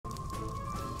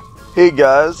Hey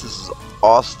guys, this is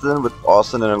Austin with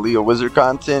Austin and Aaliyah Wizard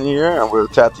content here, and we're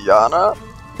with Tatiana.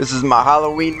 This is my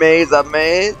Halloween maze I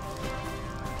made.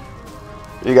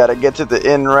 You gotta get to the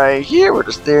end right here where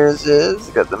the stairs is.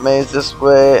 You got the maze this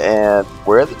way, and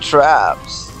where are the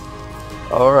traps?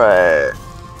 Alright.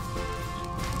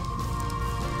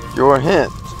 Your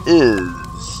hint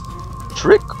is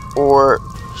trick or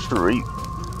treat.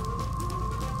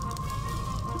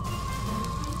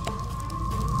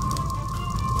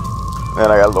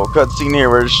 And I got a little cutscene here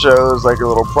where it shows like a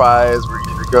little prize where you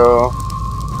need to go.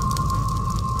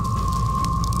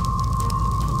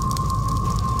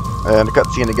 And the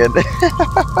cutscene again.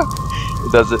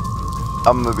 It does it.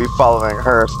 I'm gonna be following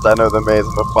her since I know the maze.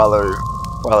 I'm gonna follow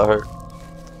her.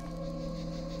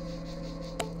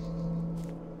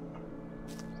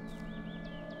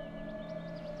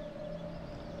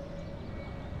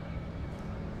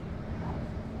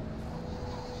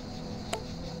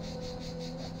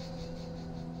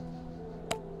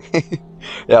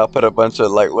 Yeah, I'll put a bunch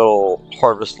of like little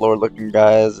Harvest Lord looking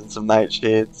guys and some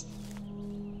nightshades.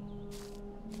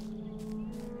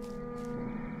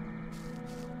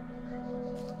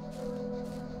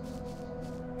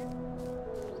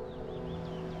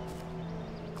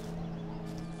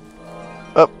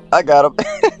 Oh, I got him.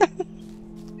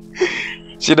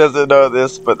 She doesn't know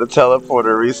this, but the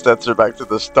teleporter resets her back to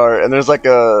the start, and there's like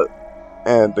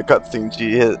and the cutscene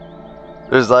she hit.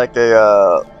 There's like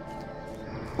a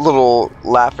little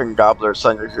laughing gobbler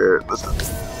son you hear. Listen.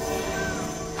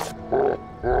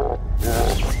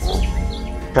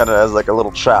 Kind of has like a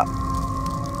little trap.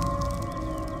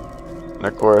 And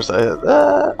of course I hit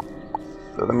that.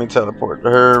 So let me teleport to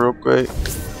her real quick.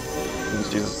 And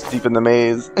she's deep in the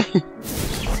maze.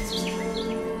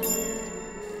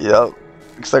 Yep.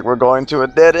 Looks like we're going to a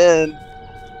dead end.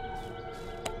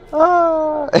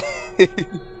 Ah.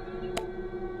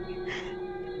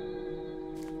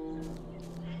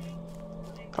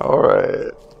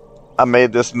 Alright. I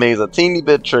made this maze a teeny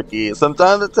bit tricky.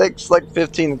 Sometimes it takes like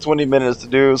 15 to 20 minutes to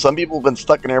do. Some people have been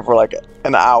stuck in here for like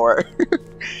an hour. And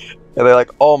they like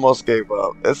almost gave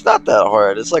up. It's not that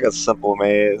hard. It's like a simple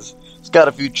maze. It's got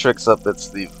a few tricks up its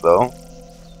sleeve though.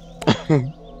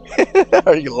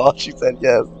 Are you lost? She said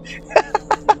yes.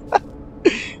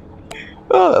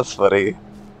 Oh, that's funny.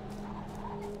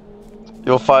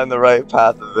 You'll find the right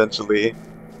path eventually.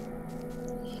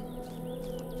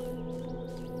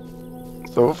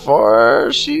 So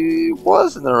far, she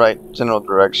was in the right general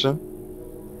direction.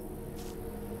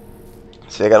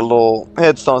 See, I got a little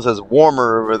headstone that says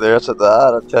warmer over there, so that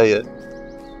I'll tell you.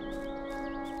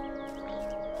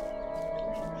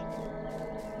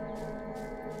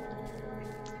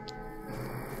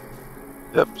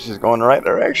 Yep, she's going the right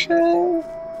direction.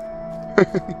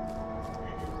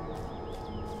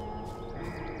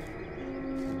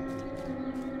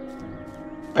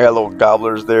 I got little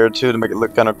gobblers there too to make it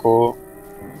look kind of cool.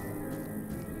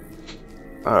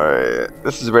 Alright,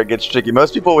 this is where it gets tricky.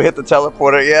 Most people will hit the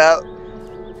teleporter, yeah.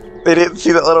 They didn't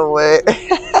see the little way.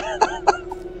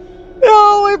 They're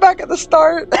all the way back at the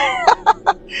start.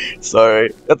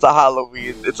 Sorry, it's a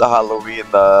Halloween. It's a Halloween,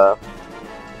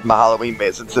 my Halloween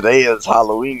maze. And today is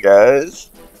Halloween, guys.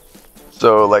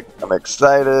 So, like, I'm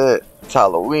excited. It's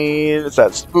Halloween. It's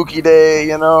that spooky day,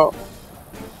 you know?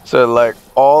 So, like,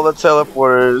 all the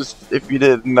teleporters, if you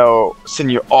didn't know,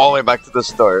 send you all the way back to the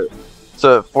start.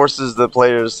 So it forces the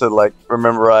players to like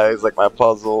memorize like my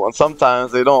puzzle, and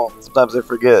sometimes they don't. Sometimes they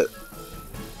forget.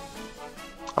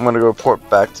 I'm gonna go report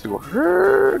back to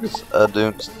her because I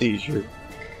don't see her.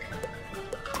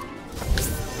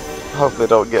 Hopefully,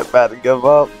 don't get bad and give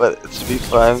up, but it should be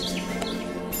fine.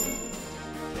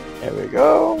 There we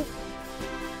go.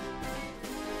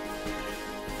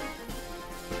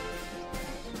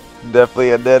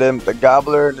 Definitely a dead end. The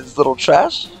gobbler and his little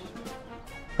trash.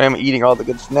 I'm eating all the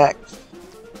good snacks.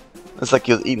 It's like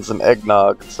he was eating some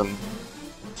eggnog and some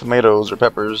tomatoes or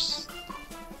peppers.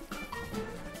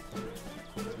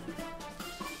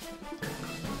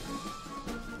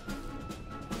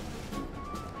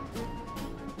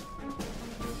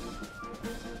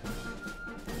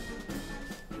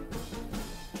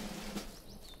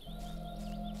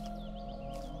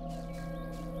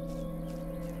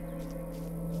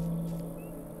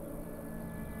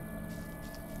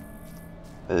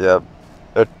 Yep.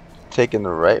 They're taking the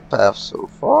right path so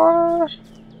far.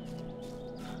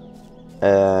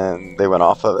 And they went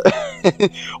off of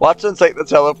it. Watch them take the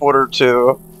teleporter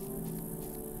too.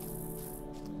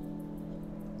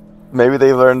 Maybe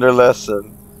they learned their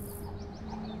lesson.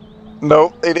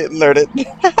 Nope, they didn't learn it.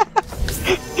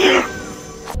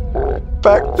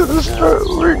 Back to the start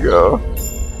we go.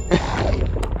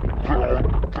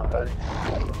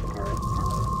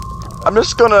 I'm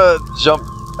just gonna jump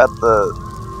at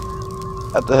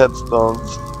the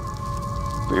headstones.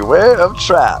 Beware of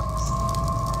traps.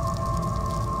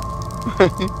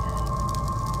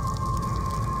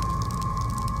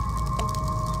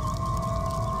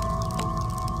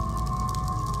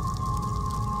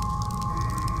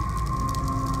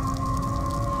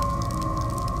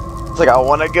 It's like I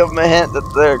want to give him a hint that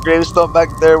the gravestone back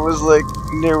there was like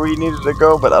near where you needed to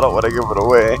go, but I don't want to give it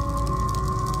away.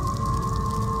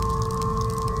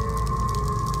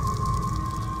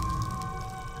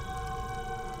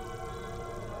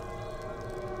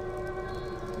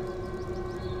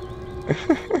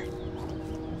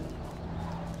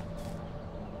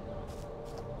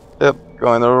 Yep,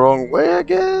 going the wrong way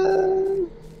again.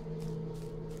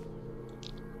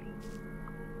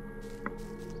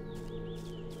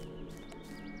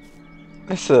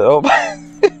 I said, oh my.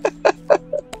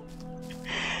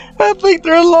 I think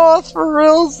they're lost for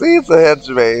real. See, it's a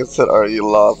henchman. I said, are you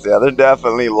lost? Yeah, they're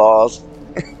definitely lost.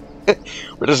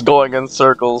 We're just going in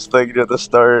circles thinking at the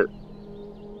start.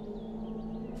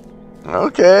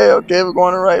 Okay, we're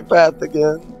going the right path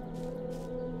again.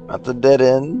 Not the dead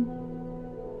end.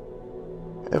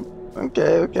 Yep,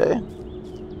 okay.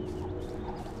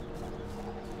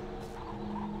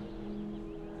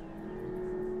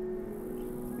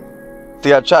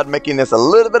 See, I tried making this a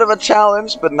little bit of a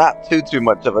challenge, but not too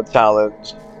much of a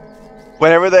challenge.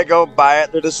 Whenever they go by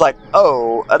it, they're just like,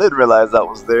 oh, I didn't realize that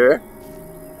was there.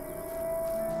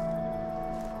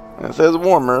 And it says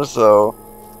warmer, so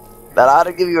that ought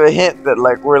to give you a hint that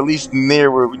like we're at least near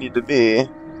where we need to be.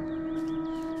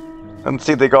 And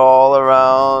see, they go all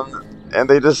around, and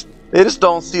they just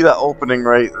don't see that opening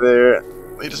right there.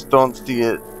 They just don't see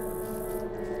it.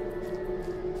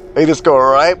 They just go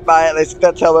right by it. They see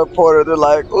that teleporter. They're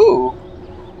like, ooh,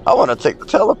 I want to take the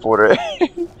teleporter.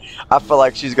 I feel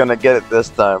like she's gonna get it this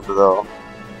time, though.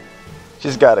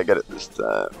 She's gotta get it this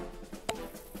time.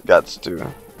 Gots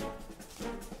to.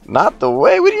 Not the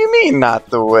way? What do you mean, not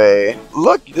the way?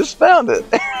 Look, you just found it.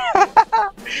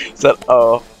 Said,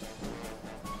 oh.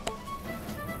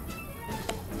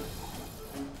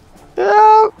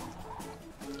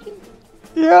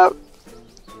 Yep.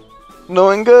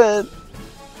 Knowing good.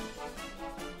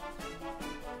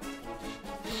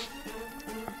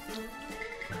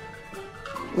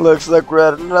 Looks like we're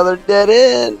at another dead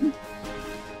end.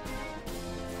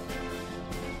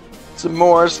 Some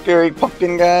more scary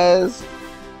pumpkin guys.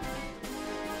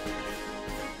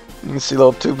 You can see a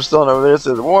little tombstone over there. It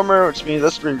says warmer, which means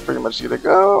that's where you pretty much gonna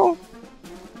go.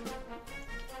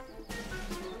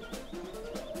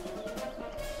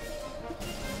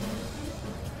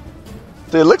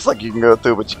 See, it looks like you can go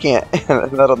through, but you can't.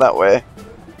 Not on that way.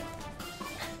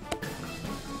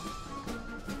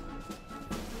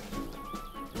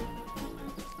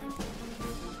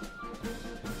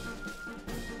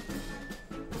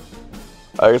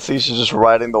 I can see she's just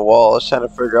riding the wall, trying to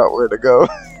figure out where to go.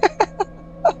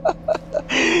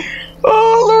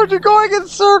 Oh Lord, you're going in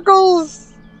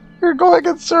circles! You're going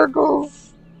in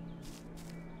circles!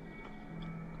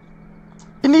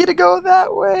 You need to go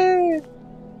that way!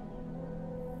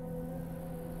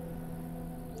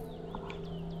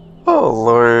 Oh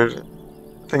Lord.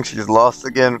 I think she's lost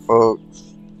again, folks.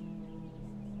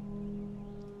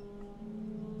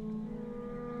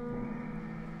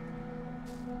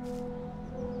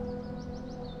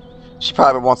 She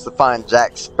probably wants to find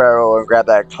Jack Sparrow and grab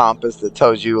that compass that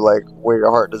tells you like where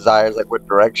your heart desires, like what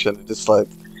direction. Just like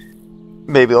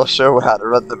maybe it'll show how to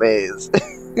run the maze.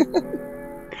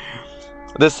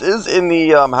 This is in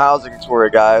the housing tour,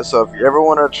 guys. So if you ever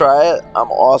want to try it, I'm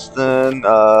Austin.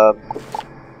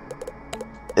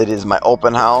 It is my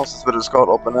open house. That's what it's called,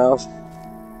 open house.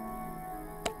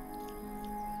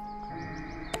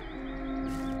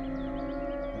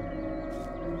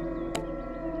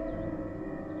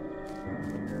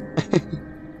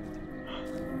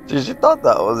 Dude, she thought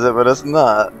that was it, but it's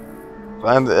not.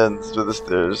 Find the ends to the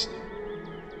stairs.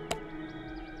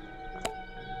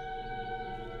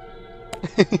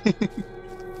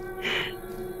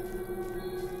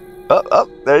 Oh,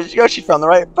 there you go. She found the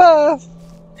right path.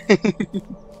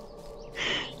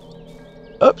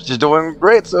 Oh, she's doing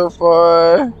great so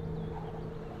far.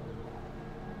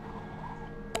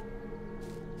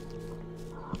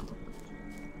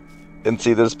 And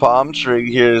see, this palm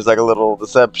tree here is like a little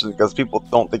deception because people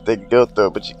don't think they can go through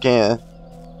it, but you can.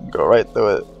 You can go right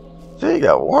through it. See, you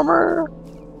got warmer.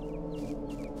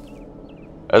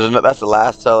 That's the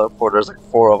last teleporter. There's like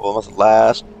 4 of them. That's the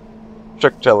last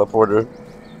trick teleporter.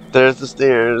 There's the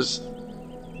stairs.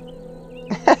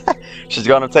 She's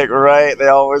gonna take right. They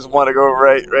always want to go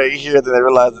right here. Then they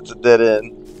realize it's a dead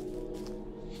end.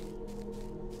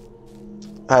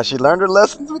 Has she learned her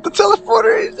lessons with the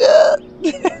teleporters yet?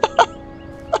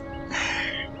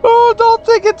 Oh, don't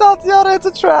take it, Tatiana. It's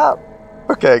a trap.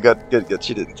 Okay, good.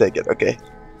 She didn't take it. Okay.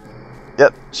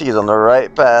 Yep, she's on the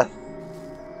right path.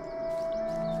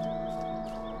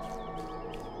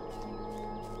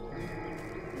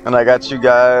 And I got you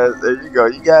guys. There you go.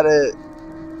 You got it.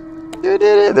 You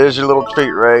did it. There's your little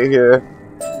treat right here.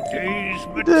 These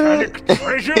metallic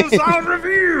treasures are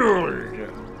revealed.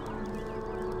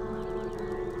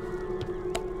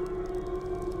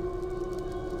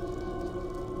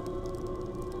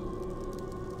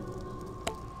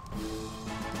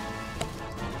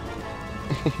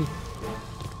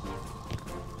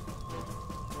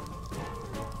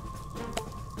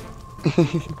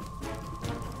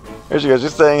 There she goes.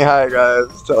 Just saying hi,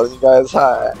 guys. Telling you guys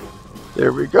hi.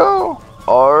 There we go.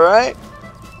 Alright.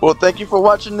 Well, thank you for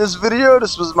watching this video.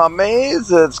 This was my maze.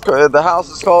 The house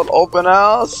is called Open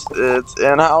House. It's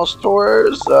in-house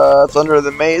tours. It's under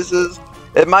the mazes.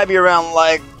 It might be around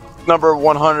like number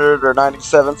 100 or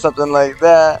 97, something like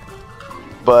that.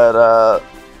 But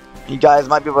you guys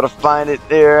might be able to find it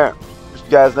there. If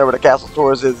you guys know where the castle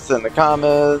tours is, it's in the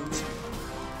comments.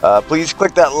 Please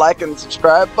click that like and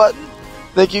subscribe button.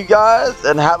 Thank you guys,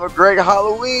 and have a great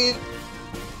Halloween.